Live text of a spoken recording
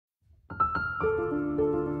Guys,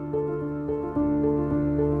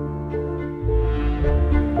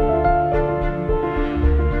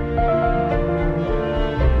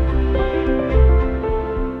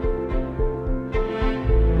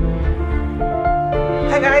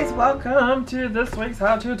 welcome to this week's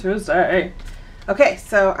How To Tuesday. Okay,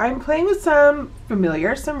 so I'm playing with some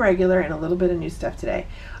familiar, some regular, and a little bit of new stuff today.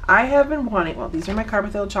 I have been wanting, well, these are my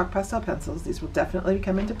Carbothyl chalk pastel pencils. These will definitely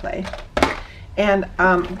come into play. And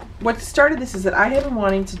what started this is that I have been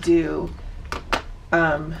wanting to do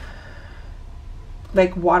like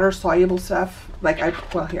water-soluble stuff.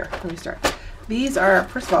 Well, here, let me start. These are,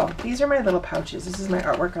 first of all, these are my little pouches. This is my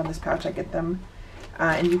artwork on this pouch. I get them,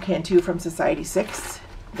 and you can too, from Society 6.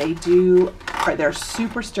 They're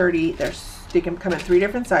super sturdy. They can come in 3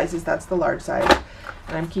 different sizes. That's the large size.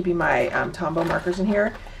 And I'm keeping my Tombow markers in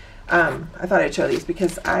here. I thought I'd show these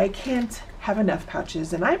because I can't have enough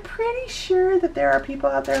pouches, and I'm pretty sure that there are people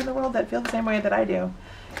out there in the world that feel the same way that I do.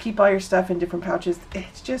 Keep all your stuff in different pouches.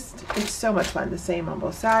 It's so much fun. The same on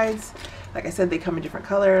both sides. Like I said, they come in different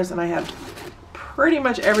colors, and I have pretty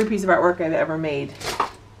much every piece of artwork I've ever made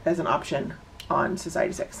as an option on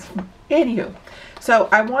Society 6. Anywho, so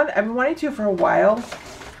I've been wanting to for a while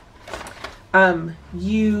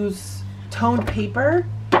use toned paper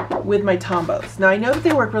with my Tombows. Now I know that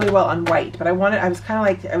they work really well on white, but I was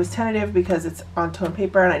tentative because it's on toned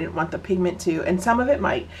paper and I didn't want the pigment to, and some of it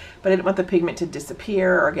might, but I didn't want the pigment to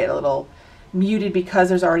disappear or get a little muted because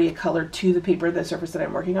there's already a color to the paper, the surface that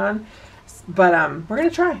I'm working on. But we're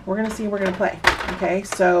gonna try. We're gonna see. We're gonna play. Okay,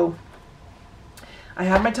 so I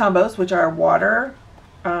have my Tombows, which are water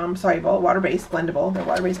soluble, water-based blendable. They're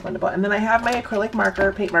water-based blendable. And then I have my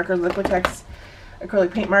acrylic paint markers, Liquitex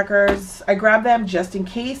acrylic paint markers. I grab them just in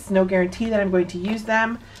case. No guarantee that I'm going to use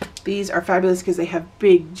them. These are fabulous because they have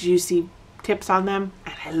big, juicy tips on them.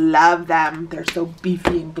 And I love them. They're so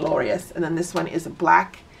beefy and glorious. And then this one is a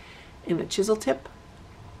black in a chisel tip.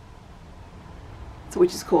 So,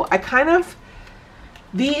 which is cool.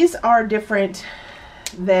 These are different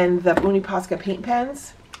than the Uni Posca paint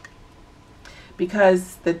pens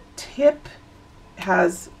because the tip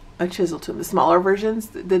has a chisel to them. The smaller versions,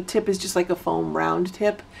 the tip is just like a foam round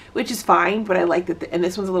tip, which is fine, but I like that. And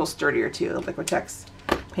this one's a little sturdier too, the Liquitex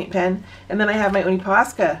paint pen. And then I have my Uni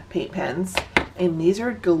Posca paint pens, and these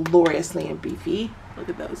are gloriously and beefy. Look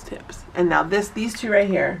at those tips. And now these two right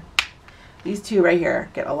here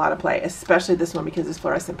get a lot of play, especially this one because it's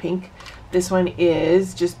fluorescent pink. This one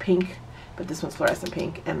is just pink, but this one's fluorescent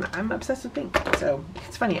pink, and I'm obsessed with pink. So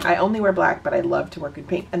it's funny, I only wear black, but I love to work in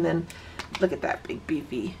pink. And then look at that big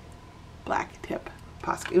beefy black tip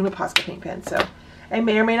Uni Posca paint pen. So I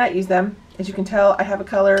may or may not use them. As you can tell, I have a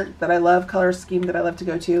color that I love, color scheme that I love to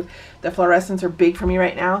go to. The fluorescents are big for me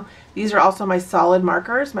right now. These are also my solid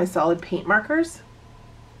markers, my solid paint markers.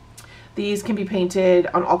 These can be painted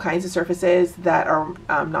on all kinds of surfaces that are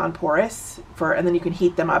non-porous, and then you can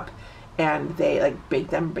heat them up and they like bake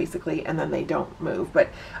them basically, and then they don't move. But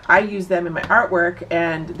I use them in my artwork,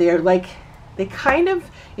 and they're like, they kind of,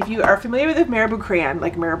 if you are familiar with the Marabou crayon,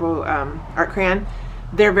 like Marabou art crayon,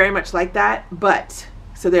 they're very much like that. But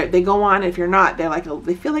so they go on. If you're not,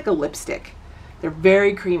 they feel like a lipstick. They're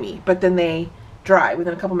very creamy, but then they dry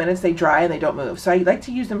within a couple minutes. They dry and they don't move. So I like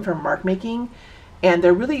to use them for mark making. And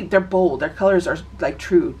they're bold. Their colors are like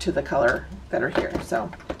true to the color that are here.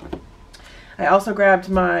 So I also grabbed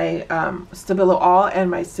my Stabilo All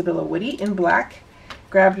and my Stabilo Woody in black.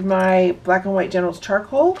 Grabbed my Black and White Generals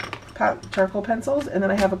charcoal pencils. And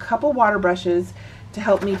then I have a couple water brushes to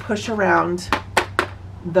help me push around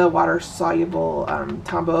the water-soluble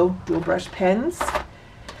Tombow dual brush pens.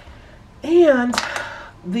 And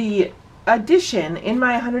the addition, in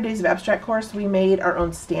my 100 Days of Abstract course, we made our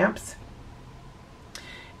own stamps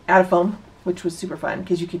out of foam, which was super fun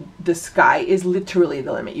because the sky is literally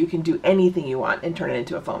the limit. You can do anything you want and turn it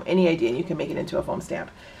into a foam. Any idea, and you can make it into a foam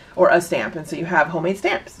stamp or a stamp, and so you have homemade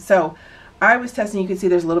stamps. So I was testing, you can see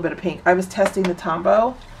there's a little bit of pink. I was testing the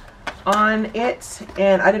Tombow on it,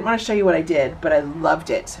 and I didn't want to show you what I did, but I loved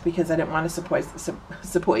it because I didn't want to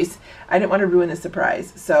I didn't want to ruin the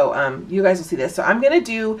surprise. So you guys will see this. So I'm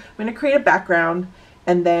gonna create a background,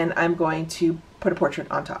 and then I'm going to put a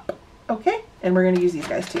portrait on top. Okay, and we're going to use these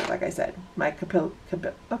guys too, like I said. My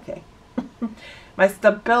my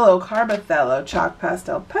Stabilo Carbothyl chalk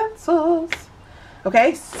pastel pencils.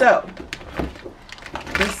 Okay, so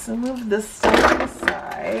let's move this to the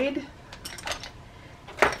side.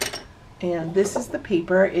 And this is the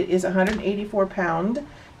paper. It is 184 pound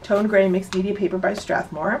tone gray mixed media paper by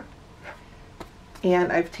Strathmore.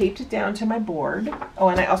 And I've taped it down to my board. Oh,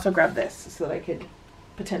 and I also grabbed this so that I could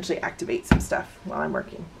potentially activate some stuff while I'm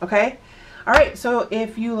working. Okay, All right, so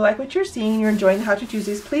if you like what you're seeing and you're enjoying the How To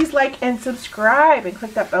Tuesdays, please like and subscribe and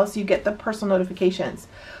click that bell so you get the personal notifications.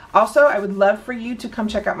 Also, I would love for you to come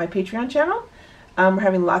check out my Patreon channel. We're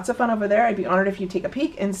having lots of fun over there. I'd be honored if you take a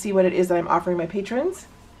peek and see what it is that I'm offering my patrons.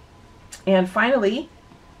 And finally,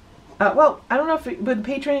 well, I don't know if with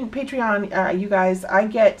Patreon, you guys, I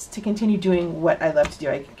get to continue doing what I love to do.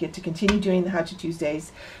 I get to continue doing the How To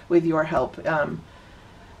Tuesdays with your help.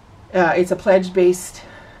 It's a pledge-based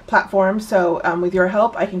platform, so with your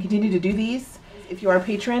help, I can continue to do these. If you are a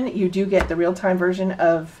patron, you do get the real-time version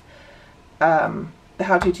of the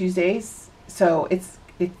How To Tuesdays. So if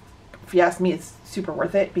you ask me, it's super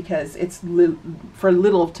worth it because it's for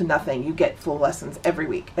little to nothing. You get full lessons every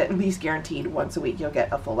week, at least guaranteed once a week. You'll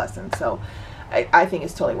get a full lesson. So I think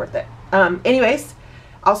it's totally worth it. Anyways,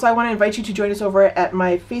 also I want to invite you to join us over at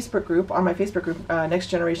my Facebook group. On my Facebook group, Next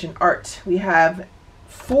Generation Art, we have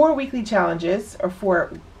 4 weekly challenges, or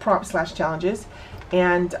 4 prompt/challenges,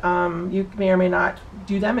 and you may or may not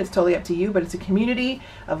do them. It's totally up to you, but it's a community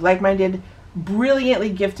of like-minded, brilliantly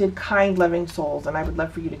gifted, kind, loving souls, and I would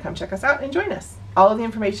love for you to come check us out and join us. All of the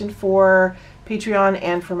information for Patreon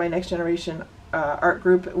and for my Next Generation art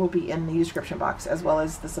group will be in the description box, as well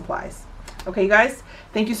as the supplies. Okay, you guys,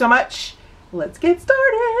 thank you so much. Let's get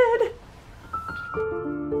started.